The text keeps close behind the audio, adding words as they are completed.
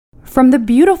From the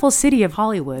beautiful city of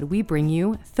Hollywood, we bring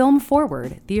you Film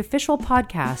Forward, the official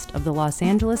podcast of the Los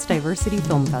Angeles Diversity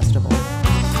Film Festival.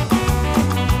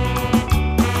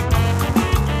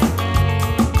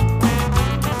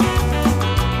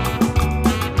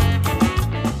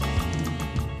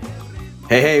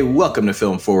 Hey, welcome to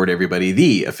Film Forward, everybody,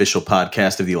 the official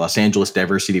podcast of the Los Angeles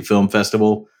Diversity Film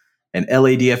Festival. And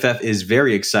LADFF is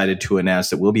very excited to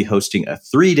announce that we'll be hosting a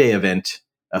 3-day event,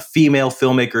 a female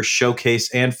filmmaker showcase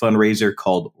and fundraiser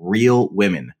called Real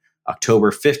Women,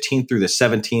 October 15th through the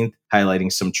 17th,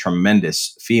 highlighting some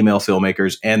tremendous female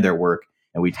filmmakers and their work.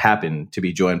 And we happen to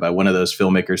be joined by one of those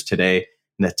filmmakers today,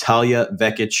 Natalia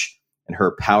Vekic, and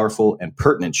her powerful and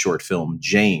pertinent short film,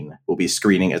 Jane, will be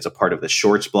screening as a part of the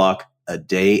Shorts block, A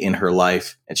Day in Her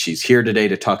Life. And she's here today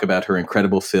to talk about her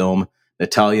incredible film.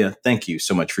 Natalia, thank you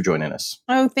so much for joining us.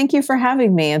 Oh, thank you for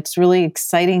having me. It's really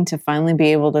exciting to finally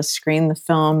be able to screen the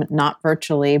film, not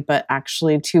virtually, but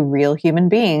actually to real human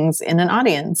beings in an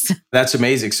audience. That's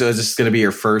amazing. So is this going to be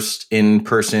your first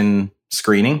in-person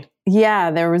screening?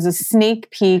 Yeah, there was a sneak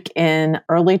peek in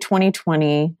early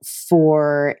 2020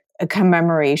 for a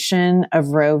commemoration of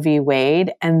Roe v.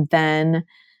 Wade. And then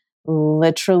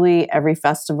literally every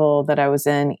festival that I was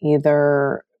in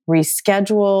either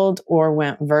rescheduled or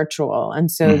went virtual. And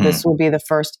so this will be the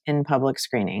first in public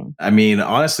screening. I mean,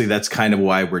 honestly, that's kind of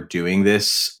why we're doing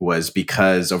this, was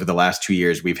because over the last 2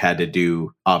 years, we've had to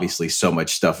do obviously so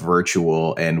much stuff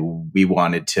virtual. And we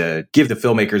wanted to give the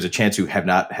filmmakers a chance who have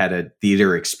not had a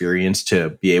theater experience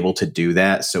to be able to do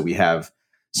that. So we have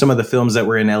some of the films that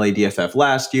were in LADFF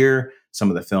last year, some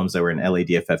of the films that were in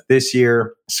LADFF this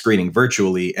year, screening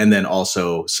virtually, and then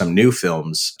also some new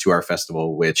films to our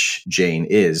festival, which Jane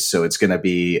is. So it's going to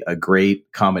be a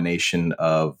great combination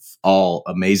of all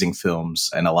amazing films,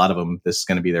 and a lot of them, this is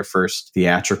going to be their first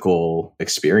theatrical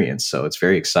experience. So it's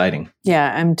very exciting.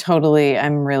 Yeah,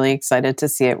 I'm really excited to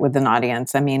see it with an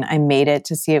audience. I mean, I made it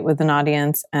to see it with an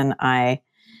audience, and I've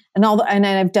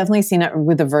definitely seen it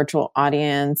with a virtual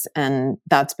audience, and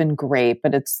that's been great.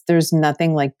 But there's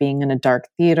nothing like being in a dark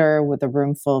theater with a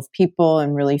room full of people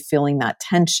and really feeling that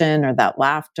tension or that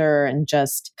laughter and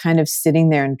just kind of sitting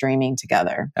there and dreaming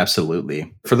together.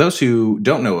 Absolutely. For those who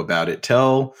don't know about it,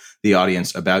 tell the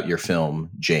audience about your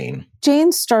film, Jane.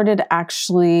 Jane started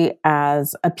actually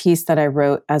as a piece that I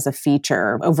wrote as a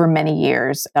feature over many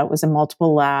years. That was in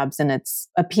multiple labs, and it's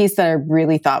a piece that I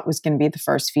really thought was going to be the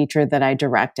first feature that I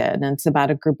directed. And it's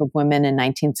about a group of women in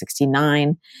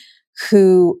 1969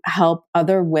 who help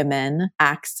other women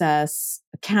access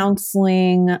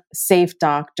counseling, safe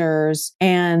doctors,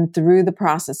 and through the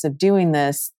process of doing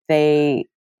this, they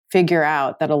figure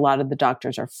out that a lot of the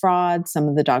doctors are frauds. Some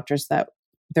of the doctors that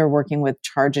they're working with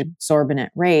charge exorbitant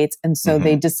rates. And so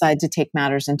they decide to take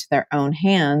matters into their own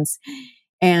hands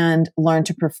and learn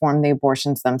to perform the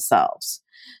abortions themselves.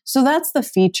 So that's the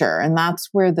feature. And that's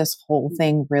where this whole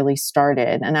thing really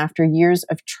started. And after years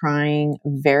of trying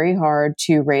very hard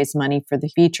to raise money for the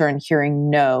feature and hearing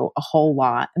no a whole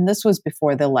lot, and this was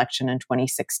before the election in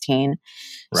 2016.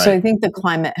 Right. So I think the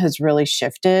climate has really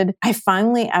shifted. I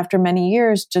finally, after many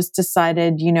years, just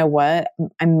decided, you know what,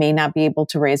 I may not be able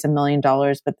to raise $1 million,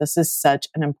 but this is such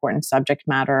an important subject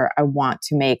matter. I want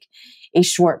to make a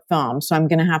short film. So I'm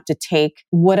going to have to take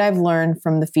what I've learned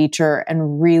from the feature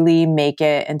and really make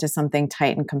it into something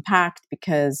tight and compact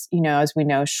because, you know, as we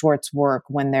know, shorts work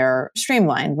when they're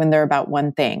streamlined, when they're about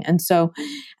one thing. And so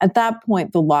at that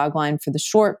point, the log line for the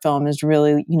short film is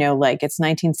really, you know, like it's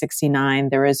 1969,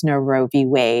 there is no Roe v.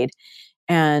 Wade.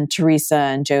 And Teresa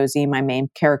and Josie, my main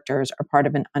characters, are part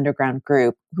of an underground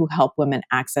group who help women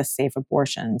access safe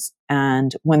abortions.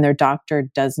 And when their doctor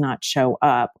does not show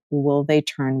up, will they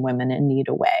turn women in need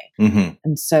away?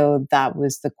 And so that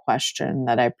was the question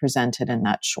that I presented in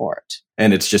that short.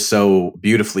 And it's just so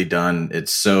beautifully done.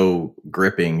 It's so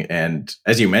gripping. And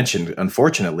as you mentioned,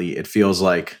 unfortunately, it feels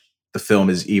like the film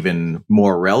is even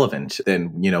more relevant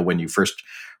than, you know, when you first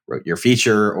wrote your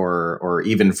feature or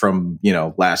even from, you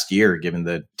know, last year, given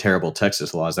the terrible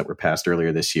Texas laws that were passed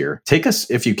earlier this year. Take us,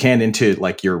 if you can, into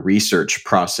like your research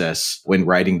process when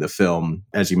writing the film.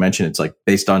 As you mentioned, it's like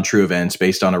based on true events,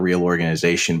 based on a real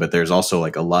organization, but there's also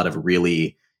like a lot of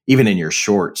really, even in your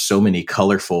short, so many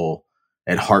colorful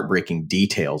and heartbreaking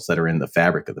details that are in the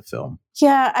fabric of the film.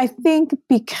 Yeah, I think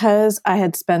because I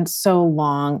had spent so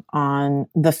long on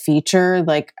the feature,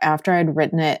 like after I'd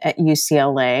written it at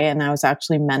UCLA, and I was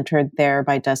actually mentored there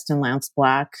by Dustin Lance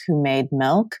Black, who made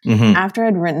Milk. Mm-hmm. After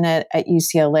I'd written it at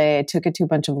UCLA, I took it to a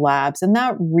bunch of labs, and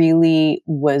that really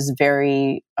was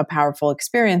a powerful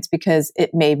experience because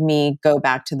it made me go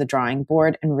back to the drawing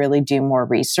board and really do more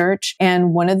research.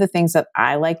 And one of the things that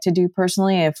I like to do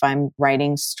personally, if I'm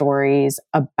writing stories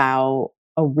about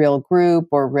a real group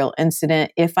or a real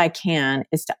incident, if I can,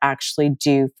 is to actually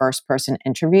do first person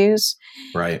interviews.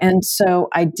 Right. And so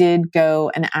I did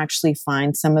go and actually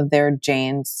find some of the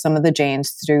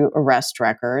Janes through arrest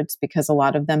records, because a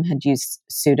lot of them had used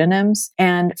pseudonyms,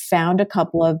 and found a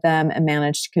couple of them and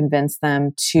managed to convince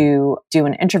them to do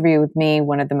an interview with me.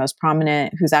 One of the most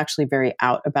prominent, who's actually very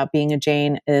out about being a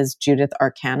Jane, is Judith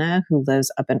Arcana, who lives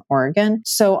up in Oregon.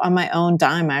 So on my own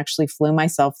dime, I actually flew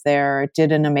myself there,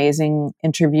 did an amazing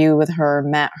interview with her,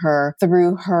 met her,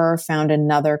 through her, found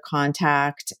another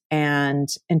contact and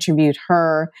interviewed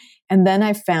her. And then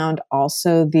I found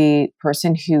also the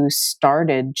person who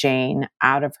started Jane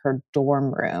out of her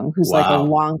dorm room, who's like a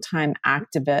longtime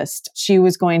activist. She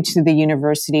was going to the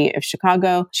University of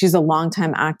Chicago. She's a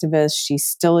longtime activist. She's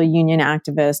still a union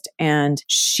activist. And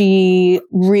she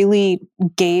really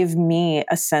gave me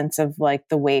a sense of like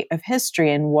the weight of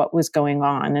history and what was going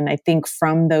on. And I think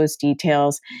from those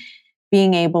details,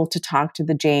 being able to talk to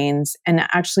the Janes and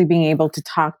actually being able to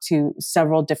talk to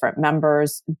several different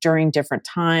members during different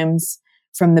times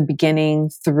from the beginning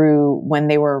through when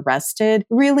they were arrested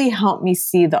really helped me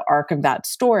see the arc of that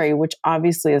story, which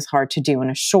obviously is hard to do in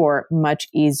a short, much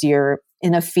easier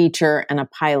in a feature and a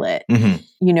pilot,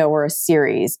 or a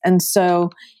series. And so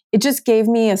it just gave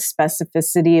me a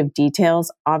specificity of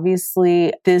details.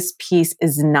 Obviously, this piece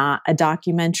is not a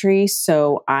documentary,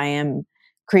 so I am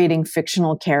creating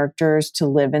fictional characters to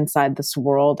live inside this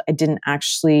world. I didn't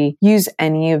actually use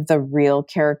any of the real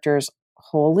characters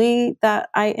wholly that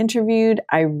I interviewed.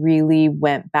 I really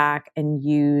went back and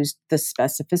used the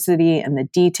specificity and the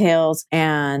details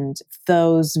and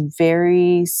those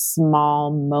very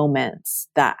small moments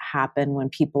that happen when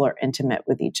people are intimate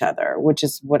with each other, which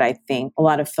is what I think a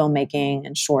lot of filmmaking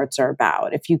and shorts are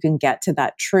about. If you can get to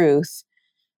that truth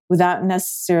without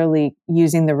necessarily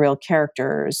using the real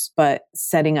characters, but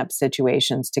setting up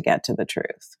situations to get to the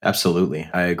truth. Absolutely.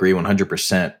 I agree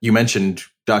 100%. You mentioned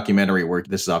documentary work.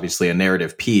 This is obviously a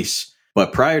narrative piece,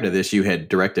 but prior to this, you had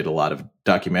directed a lot of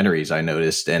documentaries, I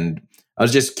noticed. And I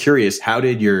was just curious, how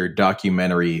did your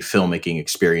documentary filmmaking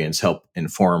experience help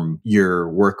inform your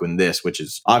work in this, which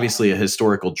is obviously a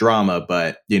historical drama,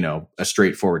 but, a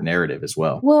straightforward narrative as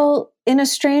well? Well, in a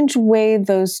strange way,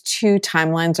 those two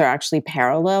timelines are actually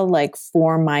parallel. Like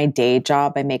for my day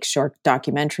job, I make short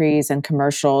documentaries and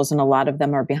commercials, and a lot of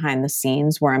them are behind the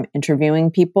scenes where I'm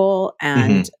interviewing people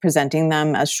and presenting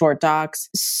them as short docs.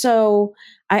 So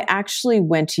I actually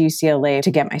went to UCLA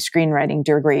to get my screenwriting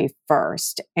degree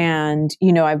first. And,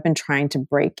 I've been trying to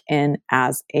break in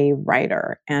as a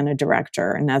writer and a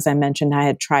director. And as I mentioned, I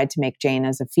had tried to make Jane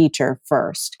as a feature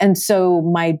first. And so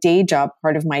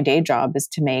part of my day job is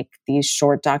to make these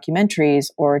short documentaries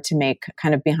or to make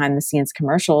kind of behind the scenes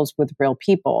commercials with real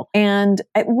people. And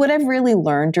what I've really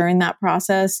learned during that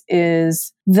process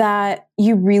is that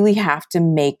you really have to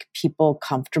make people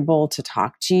comfortable to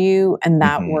talk to you. And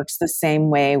that works the same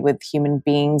way with human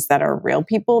beings that are real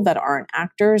people that aren't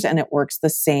actors. And it works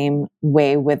the same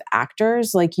way with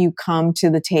actors. Like you come to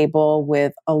the table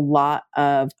with a lot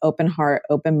of open heart,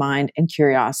 open mind, and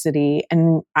curiosity.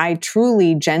 And I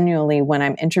truly, genuinely, when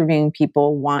I'm interviewing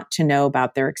people, want to know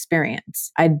about their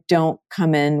experience. I don't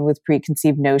come in with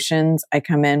preconceived notions. I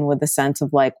come in with a sense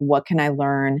of like, what can I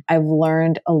learn? I've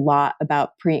learned a lot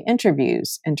about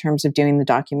pre-interviews in terms of doing the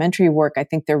documentary work. I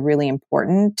think they're really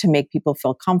important to make people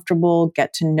feel comfortable,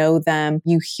 get to know them.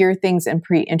 You hear things in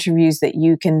pre-interviews that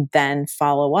you can then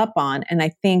follow up on. And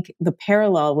I think the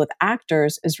parallel with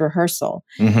actors is rehearsal.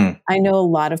 I know a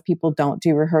lot of people don't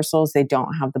do rehearsals. They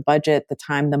don't have the budget, the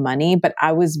time, the money, but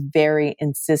I was very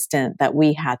insistent that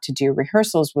we had to do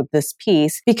rehearsals with this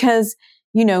piece because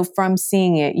from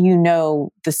seeing it,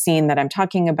 the scene that I'm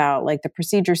talking about, like the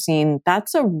procedure scene,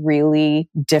 that's a really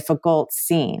difficult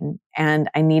scene. And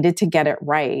I needed to get it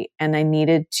right. And I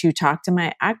needed to talk to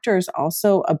my actors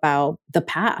also about the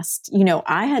past.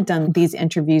 I had done these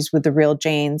interviews with the real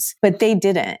Janes, but they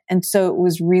didn't. And so it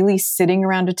was really sitting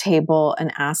around a table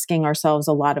and asking ourselves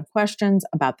a lot of questions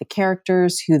about the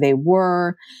characters, who they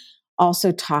were,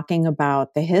 also talking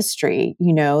about the history,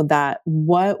 that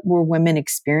what were women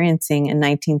experiencing in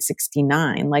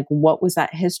 1969? Like, what was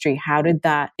that history? How did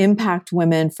that impact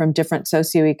women from different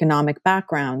socioeconomic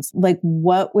backgrounds? Like,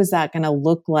 what was that going to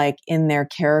look like in their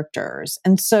characters?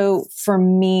 And so for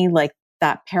me, like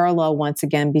that parallel once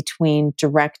again between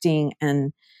directing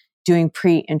and doing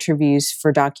pre-interviews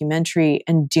for documentary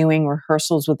and doing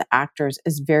rehearsals with actors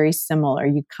is very similar.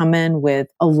 You come in with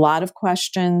a lot of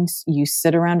questions, you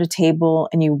sit around a table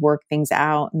and you work things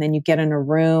out, and then you get in a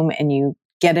room and you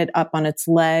get it up on its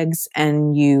legs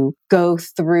and you go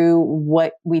through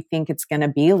what we think it's going to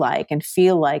be like and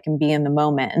feel like and be in the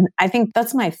moment. And I think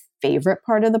that's my favorite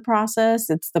part of the process.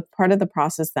 It's the part of the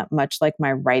process that, much like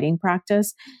my writing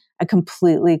practice, I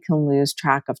completely can lose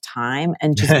track of time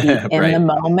and just be in Right. the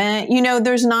moment.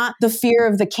 There's not the fear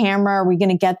of the camera. Are we going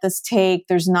to get this take?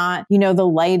 There's not, the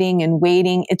lighting and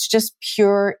waiting. It's just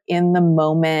pure in the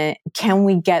moment. Can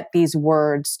we get these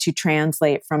words to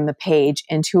translate from the page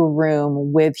into a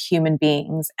room with human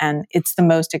beings? And it's the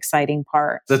most exciting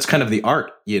part. That's kind of the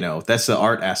art, that's the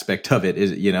art aspect of it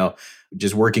is,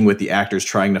 just working with the actors,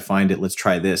 trying to find it. Let's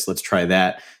try this. Let's try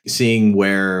that. Seeing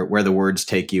where the words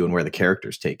take you and where the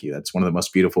characters take you. That's one of the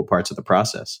most beautiful parts of the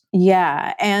process.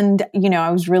 Yeah. And, I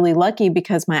was really lucky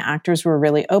because my actors were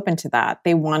really open to that.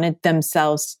 They wanted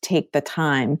themselves to take the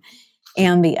time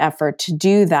and the effort to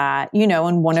do that,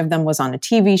 and one of them was on a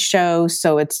TV show.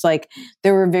 So it's like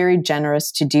they were very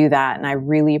generous to do that. And I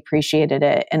really appreciated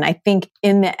it. And I think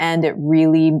in the end, it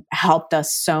really helped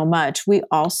us so much. We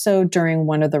also, during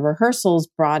one of the rehearsals,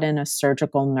 brought in a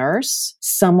surgical nurse,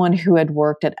 someone who had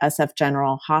worked at SF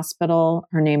General Hospital.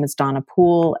 Her name is Donna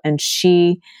Poole, and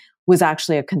she was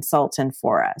actually a consultant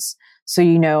for us.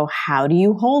 So, how do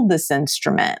you hold this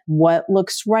instrument? What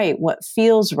looks right? What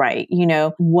feels right?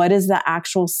 What is the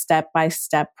actual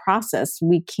step-by-step process?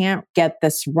 We can't get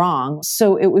this wrong.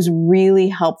 So it was really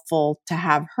helpful to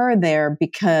have her there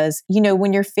because,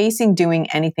 when you're facing doing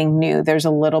anything new, there's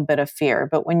a little bit of fear.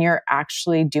 But when you're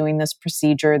actually doing this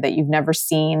procedure that you've never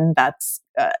seen, that's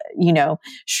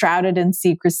shrouded in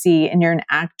secrecy, and you're an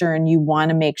actor and you want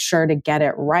to make sure to get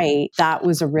it right, that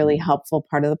was a really helpful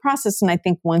part of the process. And I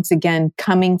think once again,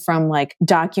 coming from like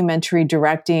documentary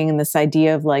directing and this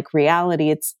idea of like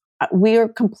reality, we are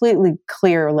completely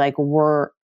clear, like we're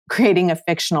creating a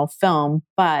fictional film,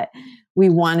 but we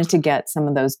wanted to get some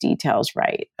of those details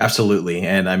right. Absolutely.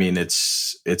 And I mean,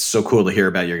 it's so cool to hear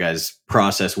about your guys'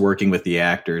 process working with the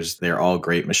actors. They're all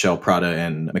great. Michelle Prada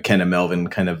and McKenna Melvin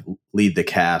kind of lead the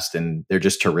cast, and they're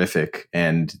just terrific.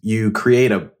 And you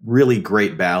create a really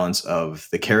great balance of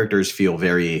the characters feel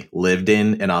very lived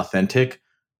in and authentic,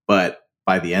 but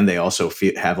by the end, they also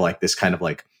have like this kind of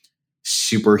like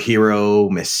superhero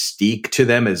mystique to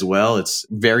them as well. It's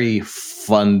very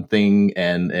fun thing,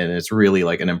 and it's really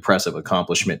like an impressive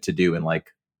accomplishment to do in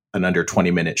like an under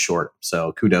 20-minute short.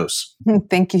 So kudos.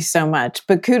 Thank you so much.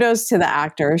 But kudos to the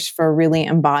actors for really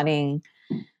embodying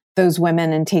those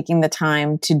women and taking the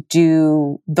time to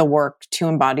do the work to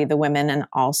embody the women. And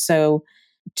also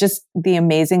just the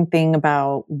amazing thing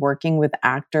about working with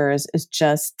actors is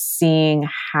just seeing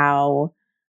how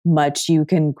much you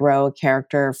can grow a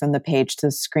character from the page to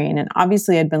the screen. And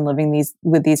obviously I'd been living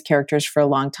with these characters for a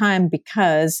long time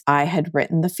because I had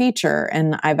written the feature,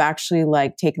 and I've actually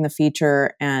like taken the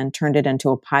feature and turned it into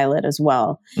a pilot as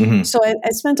well. Mm-hmm. So I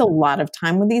spent a lot of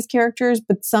time with these characters,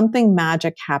 but something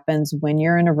magic happens when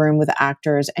you're in a room with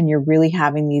actors and you're really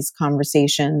having these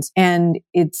conversations, and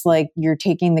it's like you're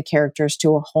taking the characters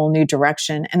to a whole new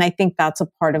direction. And I think that's a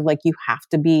part of like, you have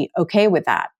to be okay with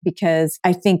that, because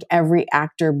I think every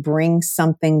actor brings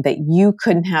something that you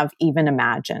couldn't have even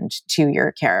imagined to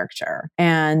your character.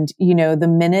 And, the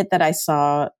minute that I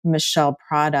saw Michelle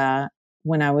Prada,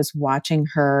 when I was watching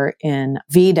her in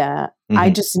Vida, mm-hmm. I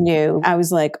just knew, I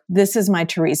was like, this is my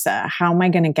Teresa. How am I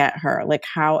going to get her? Like,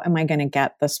 how am I going to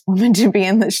get this woman to be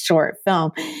in this short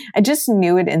film? I just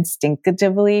knew it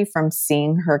instinctively from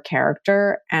seeing her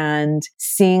character and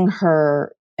seeing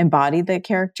her embody the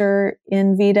character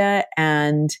in Vida.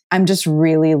 And I'm just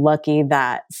really lucky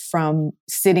that from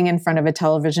sitting in front of a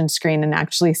television screen and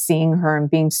actually seeing her and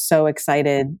being so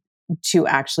excited to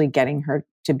actually getting her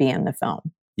to be in the film.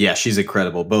 Yeah, she's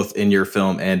incredible, both in your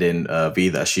film and in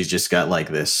Vida. She's just got like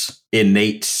this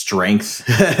innate strength,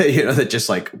 that just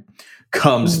like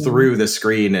comes mm-hmm. through the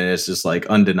screen, and it's just like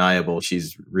undeniable.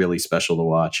 She's really special to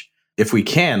watch. If we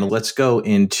can, let's go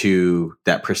into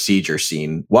that procedure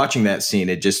scene. Watching that scene,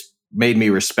 it just made me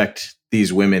respect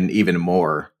these women even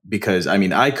more, because I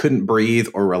mean, I couldn't breathe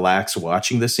or relax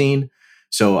watching the scene,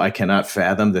 So I cannot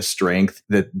fathom the strength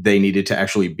that they needed to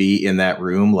actually be in that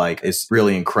room. Like, it's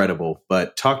really incredible.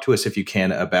 But talk to us, if you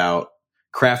can, about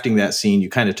crafting that scene. You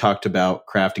kind of talked about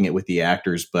crafting it with the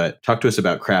actors, but talk to us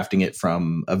about crafting it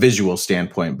from a visual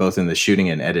standpoint, both in the shooting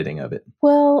and editing of it.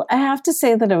 Well, I have to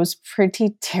say that it was pretty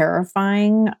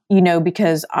terrifying,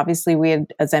 because obviously we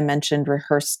had, as I mentioned,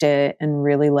 rehearsed it and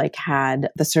really had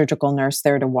the surgical nurse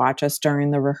there to watch us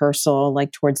during the rehearsal,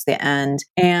 towards the end.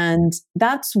 And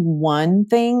that's one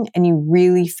thing. And you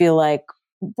really feel like,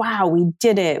 wow, we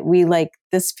did it.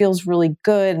 This feels really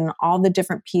good. And all the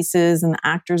different pieces and the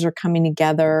actors are coming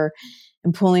together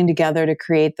and pulling together to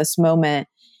create this moment.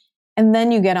 And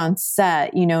then you get on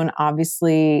set, and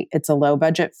obviously it's a low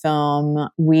budget film.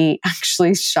 We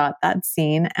actually shot that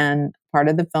scene and part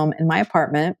of the film in my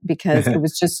apartment because it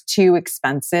was just too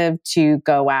expensive to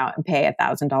go out and pay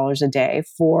 $1,000 a day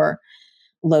for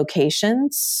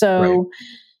locations. So right.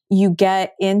 You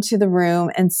get into the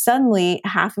room and suddenly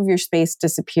half of your space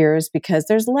disappears because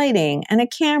there's lighting and a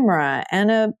camera and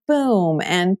a boom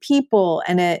and people.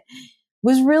 And it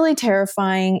was really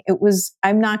terrifying.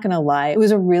 I'm not going to lie, it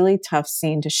was a really tough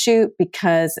scene to shoot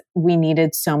because we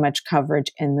needed so much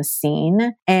coverage in the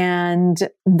scene. And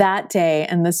that day,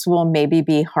 and this will maybe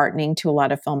be heartening to a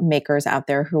lot of filmmakers out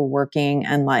there who are working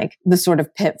and the sort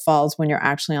of pitfalls when you're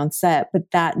actually on set. But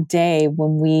that day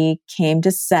when we came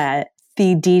to set,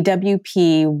 the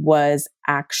DWP was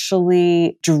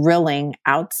actually drilling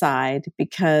outside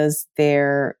because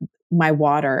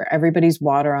everybody's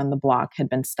water on the block had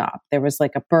been stopped. There was a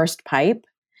burst pipe.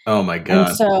 Oh my God.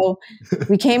 And so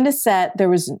we came to set, there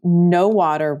was no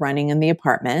water running in the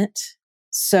apartment.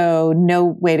 So no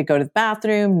way to go to the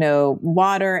bathroom, no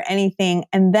water, anything.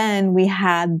 And then we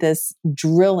had this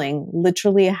drilling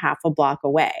literally a half a block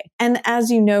away. And as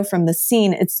you know from the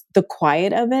scene, it's the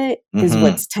quiet of it is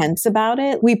what's tense about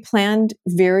it. We planned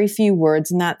very few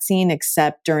words in that scene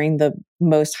except during the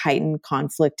most heightened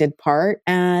conflicted part.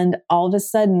 And all of a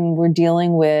sudden we're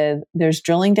dealing with, there's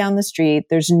drilling down the street.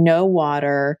 There's no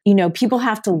water. People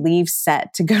have to leave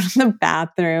set to go to the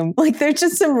bathroom. There's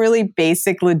just some really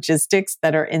basic logistics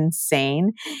that are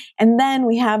insane. And then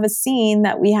we have a scene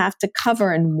that we have to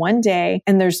cover in one day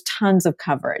and there's tons of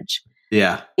coverage.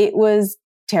 Yeah. It was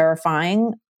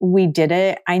terrifying. We did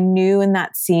it. I knew in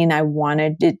that scene, I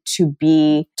wanted it to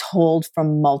be told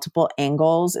from multiple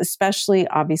angles, especially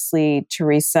obviously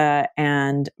Teresa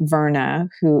and Verna,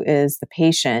 who is the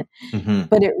patient. Mm-hmm.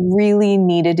 But it really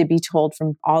needed to be told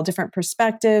from all different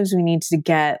perspectives. We needed to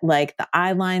get the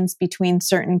eye lines between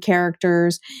certain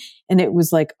characters. And it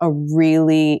was a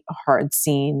really hard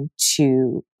scene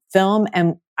to film.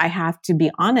 And I have to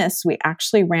be honest, we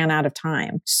actually ran out of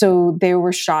time. So there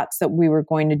were shots that we were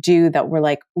going to do that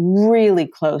were really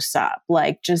close up.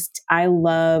 I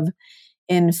love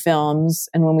in films,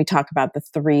 and when we talk about the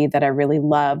three that I really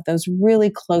love, those really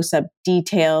close-up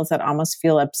details that almost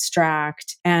feel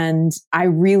abstract. And I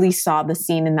really saw the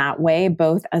scene in that way,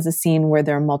 both as a scene where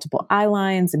there are multiple eye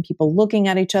lines and people looking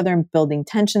at each other and building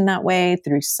tension that way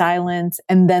through silence,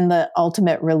 and then the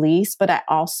ultimate release. But I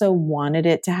also wanted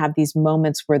it to have these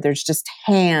moments where there's just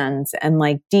hands and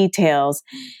details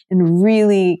and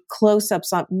really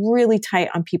close-ups on really tight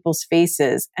on people's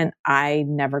faces. And I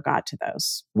never got to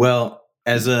those. Well,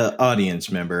 as an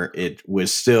audience member, it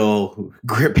was still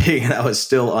gripping and I was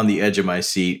still on the edge of my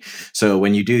seat. So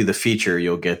when you do the feature,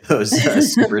 you'll get those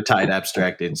super tight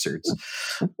abstract inserts.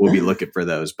 We'll be looking for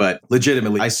those. But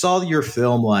legitimately, I saw your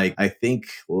film I think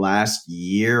last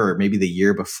year or maybe the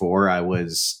year before. I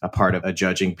was a part of a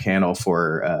judging panel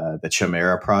for the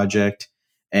Chimera project.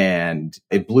 And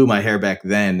it blew my hair back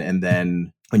then. And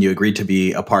then when you agreed to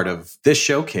be a part of this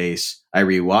showcase, I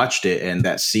rewatched it and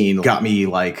that scene got me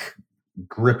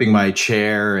gripping my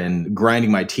chair and grinding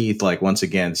my teeth once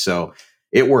again. So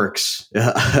it works.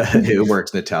 It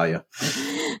works, Natalia.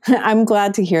 I'm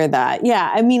glad to hear that.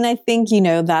 Yeah. I mean, I think,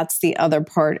 that's the other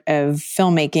part of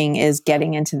filmmaking is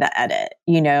getting into the edit,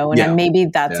 and maybe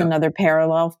that's another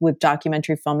parallel with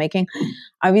documentary filmmaking.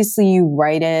 Obviously you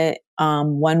write it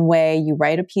one way, you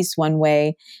write a piece one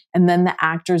way, and then the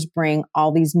actors bring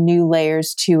all these new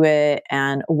layers to it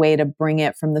and a way to bring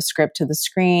it from the script to the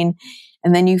screen.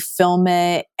 And then you film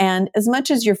it. And as much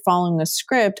as you're following a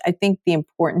script, I think the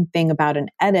important thing about an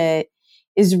edit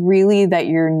is really that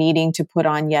you're needing to put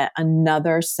on yet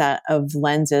another set of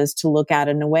lenses to look at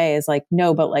in a way is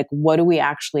no, but what do we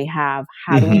actually have?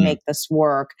 How do we make this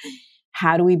work?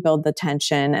 How do we build the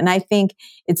tension? And I think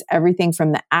it's everything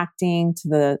from the acting to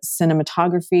the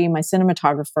cinematography. My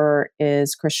cinematographer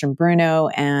is Christian Bruno,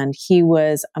 and he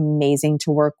was amazing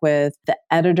to work with. The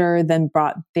editor then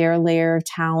brought their layer of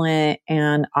talent,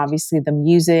 and obviously the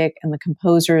music and the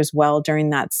composer as well during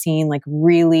that scene, like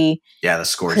really the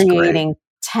score creating great.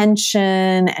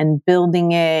 Tension and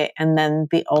building it, and then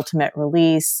the ultimate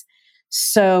release.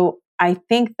 So I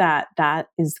think that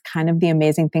is kind of the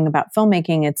amazing thing about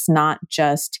filmmaking. It's not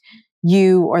just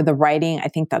you or the writing. I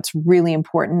think that's really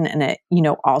important, and it,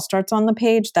 all starts on the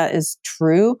page. That is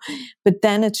true. But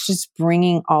then it's just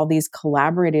bringing all these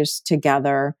collaborators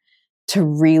together to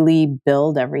really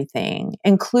build everything,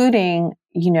 including,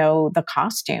 the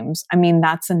costumes. I mean,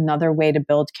 that's another way to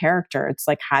build character. It's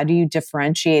like, how do you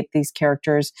differentiate these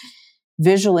characters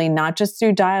visually, not just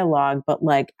through dialogue, but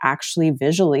like actually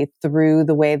visually through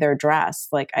the way they're dressed?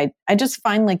 Like, I just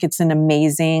find like it's an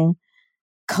amazing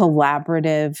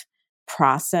collaborative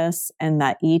process, and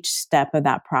that each step of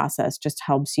that process just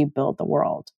helps you build the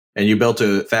world. And you built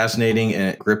a fascinating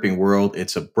and gripping world.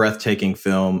 It's a breathtaking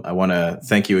film. I want to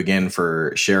thank you again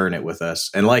for sharing it with us.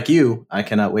 And like you, I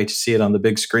cannot wait to see it on the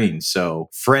big screen. So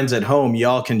friends at home,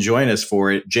 y'all can join us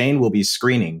for it. Jane will be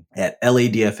screening at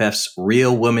LADFF's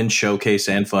Real Women Showcase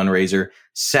and Fundraiser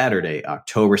Saturday,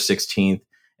 October 16th.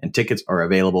 And tickets are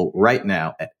available right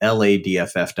now at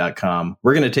ladff.com.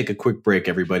 We're going to take a quick break,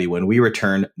 everybody. When we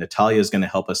return, Natalia is going to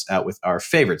help us out with our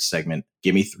favorite segment,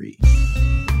 Gimme 3.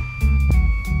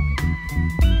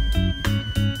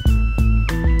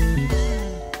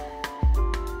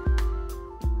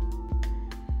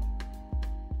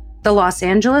 The Los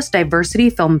Angeles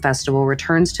Diversity Film Festival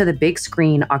returns to the big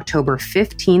screen October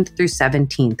 15th through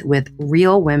 17th with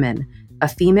Real Women, a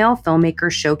female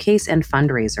filmmaker showcase and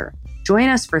fundraiser. Join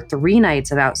us for 3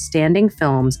 nights of outstanding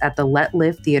films at the Let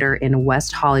Live Theater in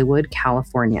West Hollywood,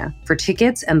 California. For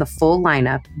tickets and the full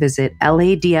lineup, visit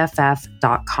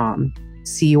ladff.com.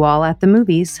 See you all at the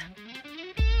movies.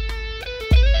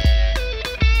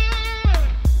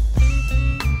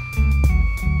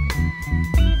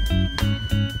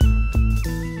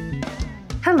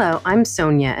 Hello, I'm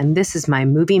Sonia, and this is my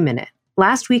Movie Minute.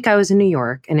 Last week I was in New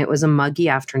York, and it was a muggy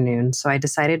afternoon, so I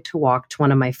decided to walk to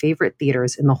one of my favorite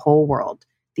theaters in the whole world,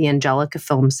 the Angelica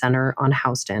Film Center on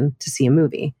Houston, to see a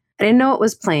movie. I didn't know it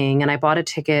was playing, and I bought a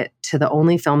ticket to the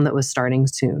only film that was starting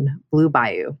soon, Blue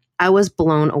Bayou. I was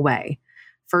blown away.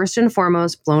 First and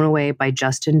foremost, blown away by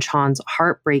Justin Chon's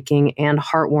heartbreaking and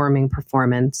heartwarming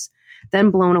performance,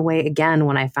 then blown away again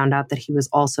when I found out that he was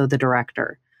also the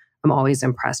director. I'm always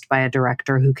impressed by a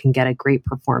director who can get a great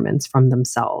performance from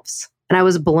themselves. And I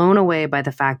was blown away by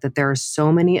the fact that there are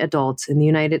so many adults in the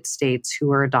United States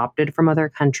who are adopted from other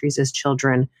countries as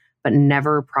children, but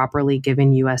never properly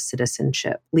given U.S.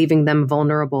 citizenship, leaving them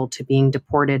vulnerable to being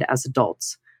deported as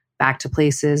adults, back to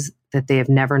places that they have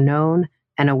never known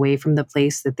and away from the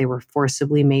place that they were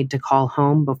forcibly made to call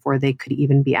home before they could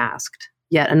even be asked.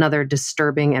 Yet another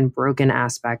disturbing and broken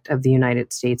aspect of the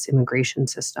United States immigration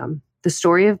system. The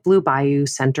story of Blue Bayou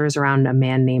centers around a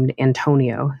man named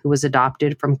Antonio, who was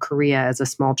adopted from Korea as a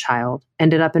small child,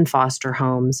 ended up in foster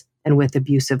homes and with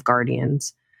abusive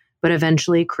guardians, but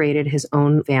eventually created his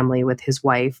own family with his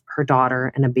wife, her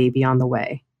daughter, and a baby on the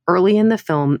way. Early in the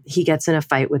film, he gets in a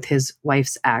fight with his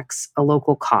wife's ex, a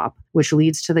local cop, which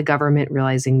leads to the government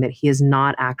realizing that he is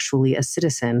not actually a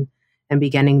citizen and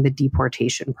beginning the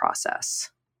deportation process.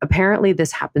 Apparently,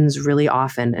 this happens really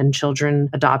often, and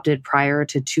children adopted prior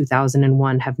to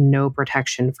 2001 have no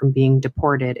protection from being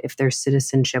deported if their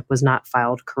citizenship was not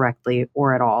filed correctly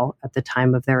or at all at the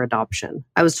time of their adoption.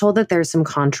 I was told that there's some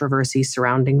controversy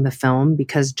surrounding the film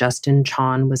because Justin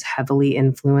Chon was heavily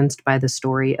influenced by the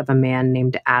story of a man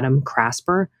named Adam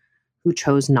Krasper, who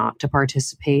chose not to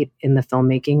participate in the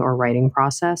filmmaking or writing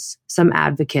process. Some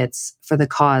advocates for the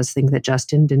cause think that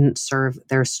Justin didn't serve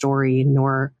their story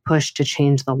nor push to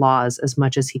change the laws as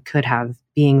much as he could have,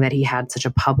 being that he had such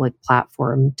a public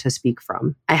platform to speak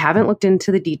from. I haven't looked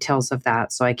into the details of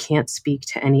that, so I can't speak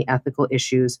to any ethical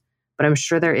issues, but I'm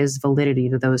sure there is validity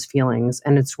to those feelings,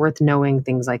 and it's worth knowing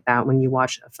things like that when you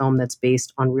watch a film that's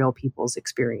based on real people's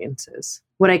experiences.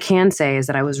 What I can say is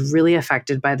that I was really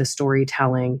affected by the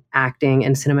storytelling, acting,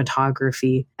 and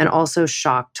cinematography, and also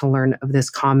shocked to learn of this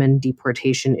common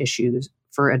deportation issues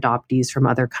for adoptees from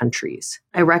other countries.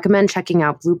 I recommend checking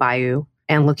out Blue Bayou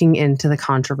and looking into the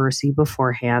controversy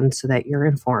beforehand so that you're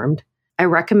informed. I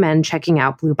recommend checking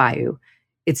out Blue Bayou.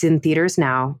 It's in theaters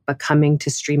now, but coming to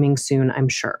streaming soon, I'm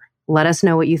sure. Let us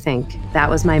know what you think. That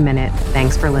was my minute.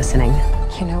 Thanks for listening.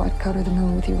 You know I'd go to the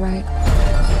moon with you, right?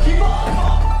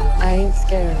 I ain't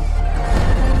scared.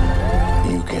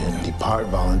 You can depart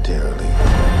voluntarily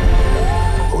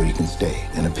or you can stay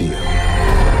and appeal.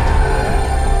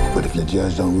 But if the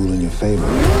judge don't rule in your favor,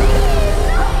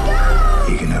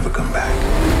 he can never come back.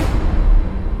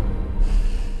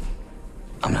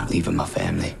 I'm not leaving my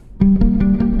family.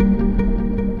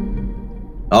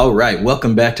 All right,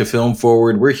 welcome back to Film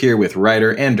Forward. We're here with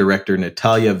writer and director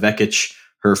Natalia Vekic.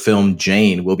 Her film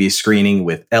Jane will be screening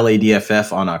with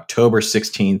LADFF on October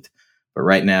 16th. But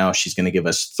right now, she's going to give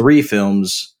us 3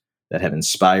 films that have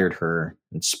inspired her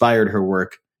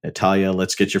work. Natalia,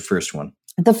 let's get your first one.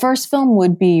 The first film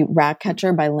would be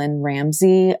Ratcatcher by Lynn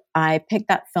Ramsey. I picked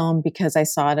that film because I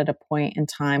saw it at a point in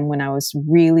time when I was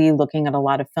really looking at a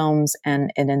lot of films,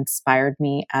 and it inspired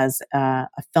me as a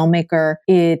filmmaker.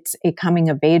 It's a coming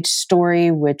of age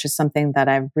story, which is something that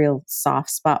I have a real soft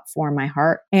spot for in my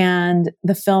heart. And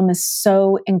the film is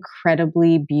so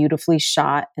incredibly beautifully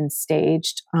shot and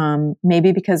staged.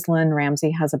 Maybe because Lynn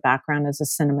Ramsey has a background as a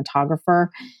cinematographer.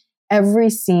 Every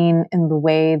scene in the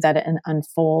way that it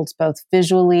unfolds, both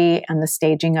visually and the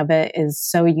staging of it, is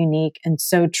so unique and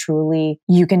so truly,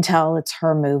 you can tell it's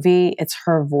her movie, it's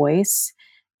her voice.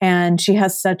 And she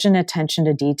has such an attention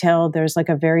to detail. There's like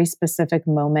a very specific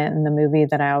moment in the movie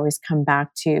that I always come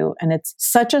back to. And it's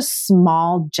such a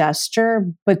small gesture,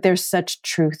 but there's such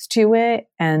truth to it.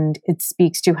 And it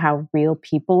speaks to how real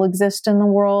people exist in the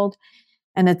world.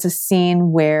 And it's a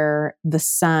scene where the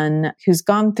son, who's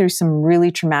gone through some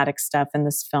really traumatic stuff in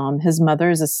this film, his mother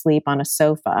is asleep on a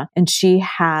sofa and she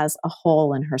has a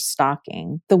hole in her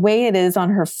stocking. The way it is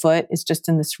on her foot is just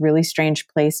in this really strange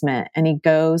placement. And he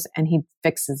goes and he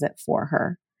fixes it for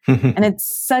her. And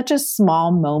it's such a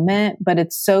small moment, but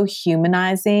it's so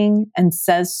humanizing and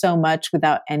says so much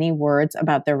without any words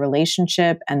about their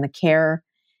relationship and the care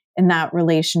in that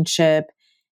relationship.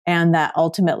 And that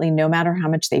ultimately, no matter how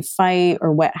much they fight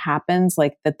or what happens,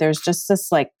 like that there's just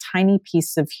this like tiny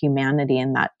piece of humanity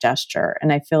in that gesture.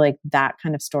 And I feel like that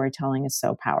kind of storytelling is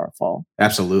so powerful.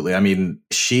 Absolutely. I mean,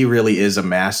 she really is a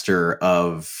master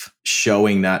of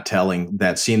showing, not telling.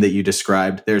 That scene that you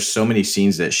described, there's so many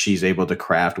scenes that she's able to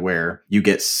craft where you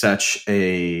get such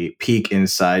a peek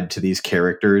inside to these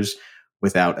characters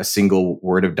without a single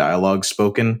word of dialogue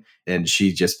spoken. And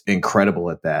she's just incredible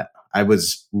at that. I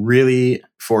was really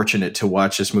fortunate to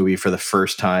watch this movie for the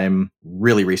first time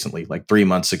really recently, like 3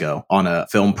 months ago, on a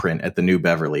film print at the New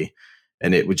Beverly.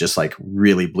 And it would just like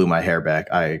really blew my hair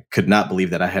back. I could not believe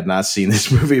that I had not seen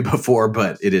this movie before,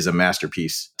 but it is a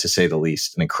masterpiece, to say the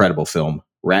least. An incredible film.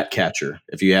 Ratcatcher.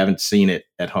 If you haven't seen it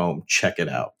at home, check it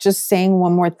out. Just saying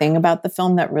one more thing about the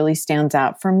film that really stands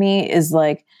out for me is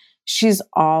like, she's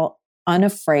all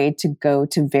unafraid to go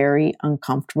to very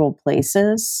uncomfortable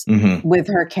places with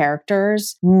her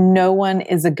characters. No one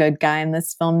is a good guy in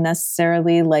this film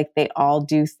necessarily. Like they all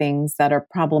do things that are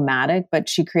problematic, but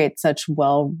she creates such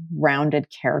well-rounded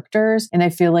characters. And I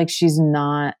feel like she's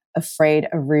not afraid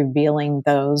of revealing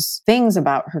those things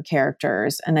about her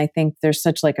characters. And I think there's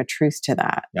such like a truth to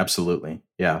that. Absolutely.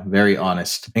 Yeah. Very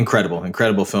honest. Incredible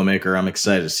filmmaker. I'm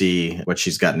excited to see what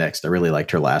she's got next. I really liked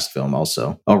her last film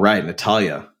also. All right,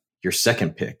 Natalia, your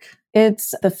second pick.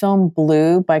 It's the film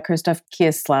Blue by Krzysztof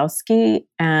Kieślowski,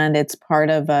 and it's part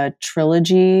of a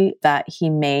trilogy that he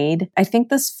made. I think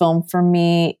this film for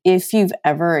me, if you've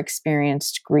ever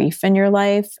experienced grief in your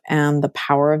life and the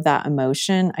power of that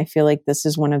emotion, I feel like this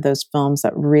is one of those films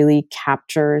that really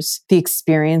captures the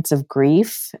experience of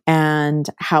grief and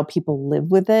how people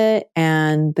live with it.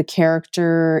 And the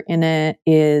character in it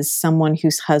is someone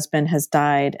whose husband has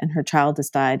died and her child has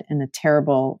died in a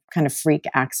terrible kind of freak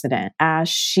accident. As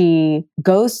she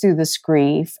goes through this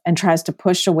grief and tries to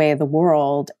push away the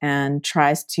world and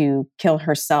tries to kill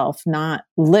herself, not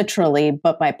literally,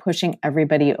 but by pushing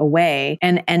everybody away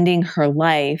and ending her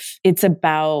life. It's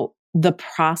about the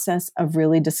process of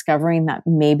really discovering that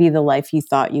maybe the life you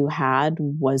thought you had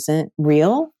wasn't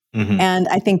real. And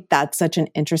I think that's such an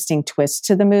interesting twist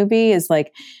to the movie, is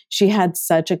like she had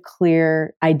such a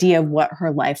clear idea of what her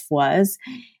life was.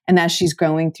 And as she's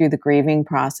going through the grieving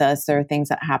process, there are things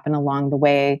that happen along the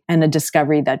way and a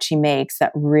discovery that she makes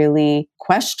that really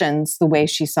questions the way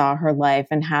she saw her life,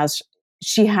 and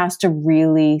she has to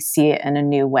really see it in a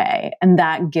new way. And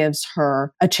that gives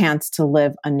her a chance to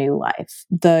live a new life.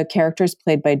 The character is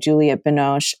played by Juliette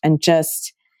Binoche, and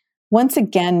just once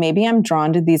again, maybe I'm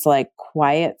drawn to these like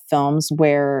quiet films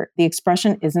where the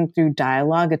expression isn't through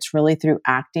dialogue, it's really through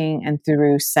acting and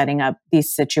through setting up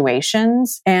these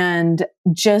situations. And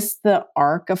just the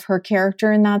arc of her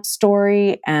character in that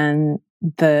story and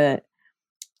the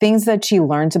things that she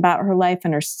learns about her life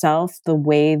and herself, the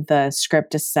way the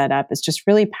script is set up is just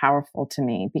really powerful to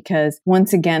me because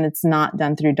once again, it's not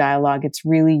done through dialogue. It's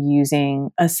really using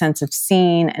a sense of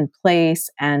scene and place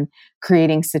and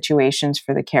creating situations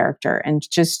for the character. And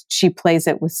just, she plays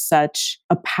it with such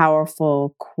a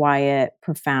powerful, quiet,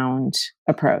 profound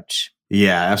approach.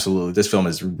 Yeah, absolutely. This film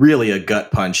is really a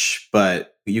gut punch,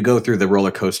 but you go through the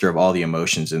roller coaster of all the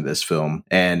emotions in this film.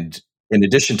 And in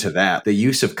addition to that, the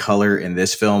use of color in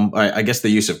this film, I guess the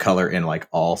use of color in like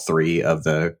all three of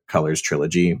the Colors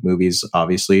trilogy movies,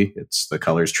 obviously it's the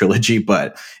Colors trilogy,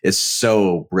 but it's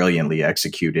so brilliantly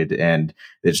executed. And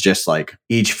it's just like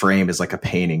each frame is like a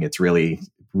painting. It's really,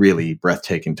 really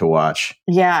breathtaking to watch.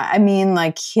 Yeah. I mean,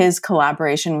 like his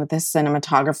collaboration with his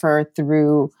cinematographer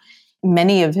through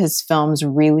many of his films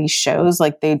really shows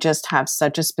like they just have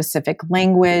such a specific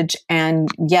language. And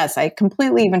yes, I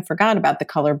completely even forgot about the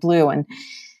color blue and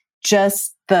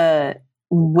just the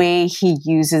way he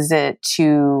uses it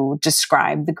to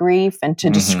describe the grief and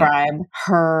to describe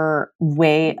her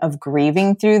way of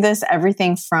grieving through this,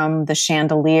 everything from the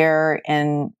chandelier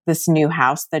in this new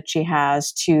house that she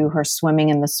has to her swimming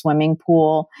in the swimming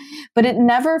pool. But it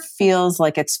never feels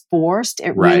like it's forced.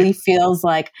 It really feels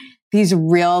like these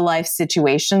real life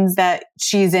situations that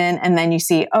she's in. And then you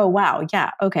see, oh, wow.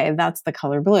 Yeah. Okay. That's the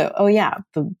color blue. Oh yeah.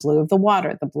 The blue of the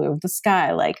water, the blue of the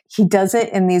sky. Like he does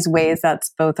it in these ways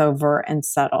that's both overt and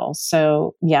subtle.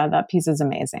 So yeah, that piece is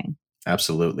amazing.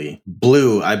 Absolutely.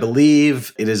 Blue, I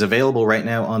believe it is available right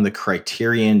now on the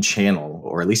Criterion channel,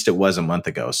 or at least it was a month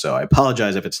ago. So I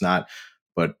apologize if it's not,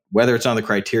 but whether it's on the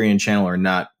Criterion channel or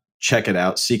not, check it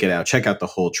out, seek it out, check out the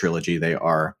whole trilogy. They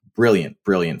are brilliant,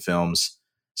 brilliant films.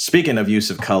 Speaking of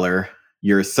use of color,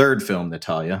 your third film,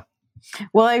 Natalia.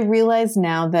 Well, I realize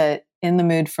now that In the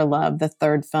Mood for Love, the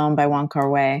third film by Wong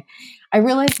Kar-wai, I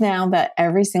realize now that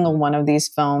every single one of these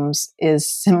films is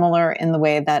similar in the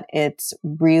way that it's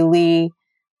really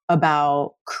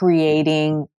about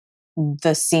creating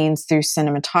the scenes through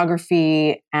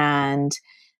cinematography, and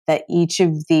that each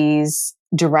of these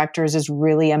directors is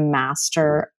really a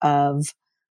master of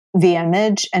the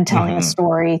image and telling a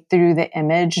story through the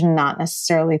image, not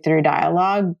necessarily through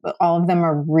dialogue, but all of them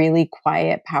are really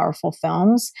quiet, powerful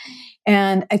films.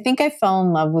 And I think I fell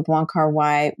in love with Wong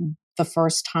Kar-wai the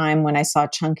first time when I saw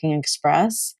Chungking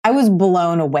Express. I was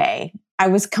blown away. I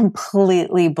was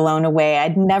completely blown away.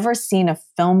 I'd never seen a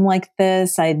film like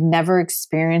this. I'd never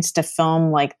experienced a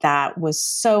film like that was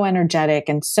so energetic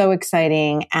and so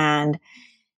exciting and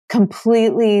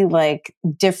completely like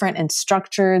different in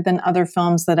structure than other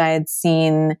films that I had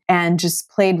seen and just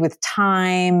played with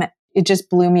time. It just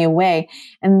blew me away.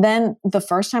 And then the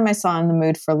first time I saw In the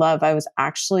Mood for Love, I was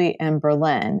actually in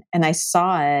Berlin and I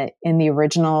saw it in the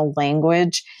original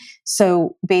language.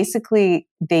 So basically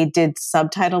they did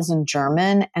subtitles in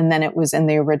German and then it was in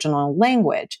the original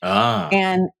language.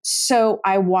 And so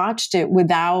I watched it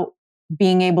without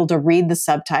being able to read the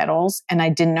subtitles and I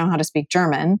didn't know how to speak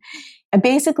German. I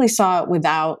basically saw it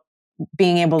without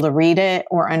being able to read it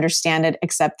or understand it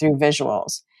except through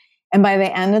visuals. And by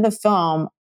the end of the film,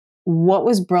 what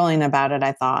was brilliant about it,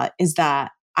 I thought, is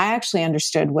that I actually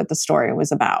understood what the story was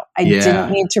about. I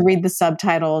didn't need to read the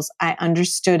subtitles. I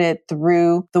understood it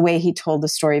through the way he told the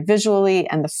story visually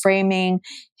and the framing,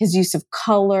 his use of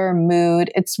color,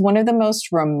 mood. It's one of the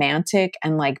most romantic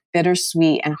and like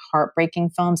bittersweet and heartbreaking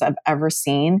films I've ever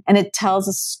seen. And it tells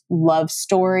a love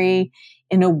story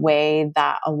in a way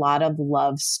that a lot of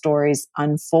love stories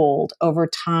unfold over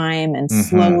time and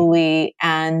slowly.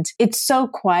 And it's so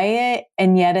quiet.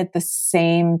 And yet at the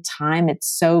same time, it's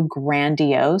so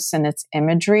grandiose in its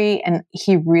imagery. And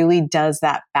he really does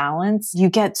that balance. You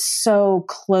get so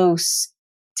close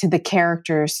to the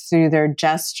characters through their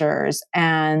gestures.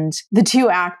 And the two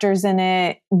actors in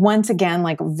it, once again,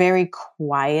 like very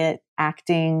quiet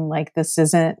acting. Like this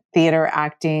isn't theater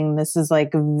acting. This is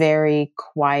like very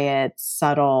quiet,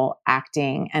 subtle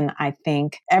acting. And I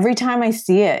think every time I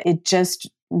see it, it just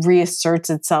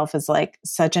reasserts itself as like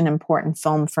such an important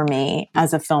film for me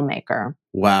as a filmmaker.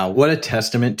 Wow. What a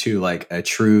testament to like a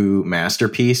true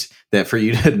masterpiece, that for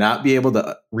you to not be able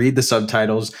to read the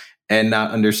subtitles and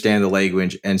not understand the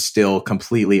language and still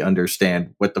completely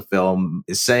understand what the film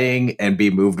is saying and be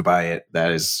moved by it.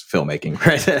 That is filmmaking,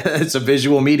 right? It's a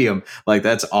visual medium. Like,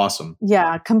 that's awesome.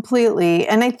 Yeah, completely.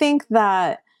 And I think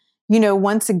that, you know,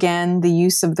 once again, the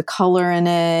use of the color in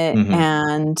it.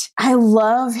 And I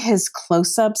love his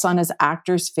close-ups on his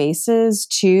actors' faces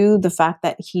too. The fact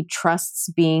that he trusts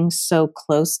being so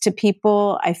close to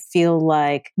people. I feel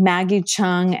like Maggie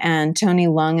Cheung and Tony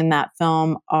Leung in that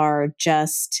film are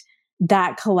just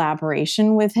that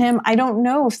collaboration with him, I don't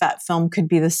know if that film could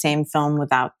be the same film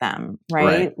without them,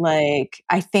 right? Like,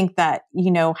 I think that,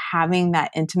 having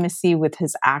that intimacy with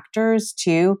his actors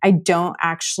too, I don't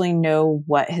actually know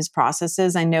what his process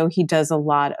is. I know he does a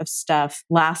lot of stuff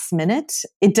last minute.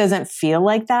 It doesn't feel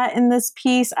like that in this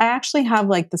piece. I actually have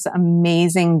like this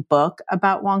amazing book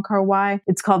about Wong Kar-wai.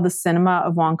 It's called The Cinema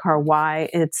of Wong Kar-wai.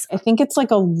 I think it's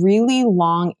like a really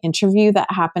long interview that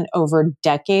happened over a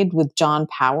decade with John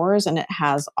Powers, and it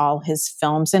has all his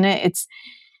films in it.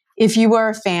 If you are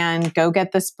a fan, go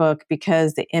get this book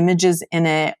because the images in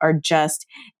it are just,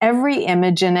 every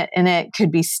image in it could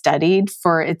be studied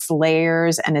for its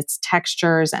layers and its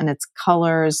textures and its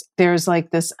colors. There's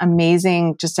like this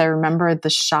amazing, I remember the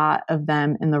shot of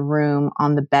them in the room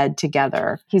on the bed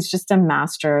together. He's just a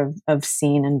master of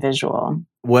scene and visual.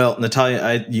 Well,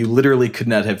 Natalia, you literally could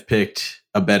not have picked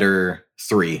a better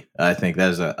 3. I think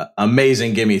that is an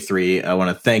amazing gimme 3. I want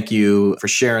to thank you for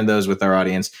sharing those with our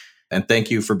audience. And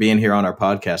thank you for being here on our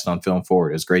podcast on Film Forward.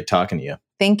 It was great talking to you.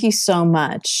 Thank you so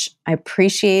much. I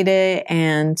appreciate it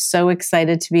and so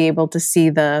excited to be able to see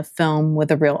the film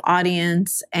with a real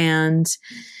audience. And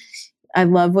I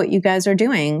love what you guys are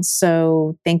doing.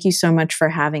 So thank you so much for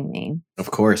having me.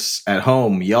 Of course. At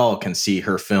home, y'all can see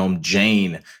her film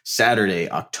Jane Saturday,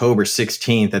 October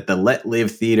 16th at the Let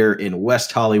Live Theater in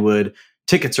West Hollywood.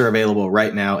 Tickets are available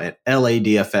right now at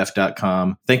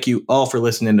ladff.com. Thank you all for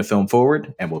listening to Film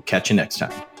Forward, and we'll catch you next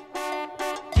time.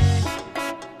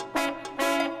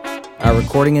 Our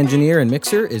recording engineer and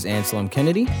mixer is Anselm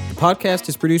Kennedy. The podcast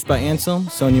is produced by Anselm,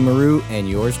 Sonia Maru, and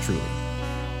yours truly.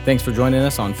 Thanks for joining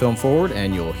us on Film Forward,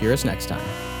 and you'll hear us next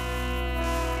time.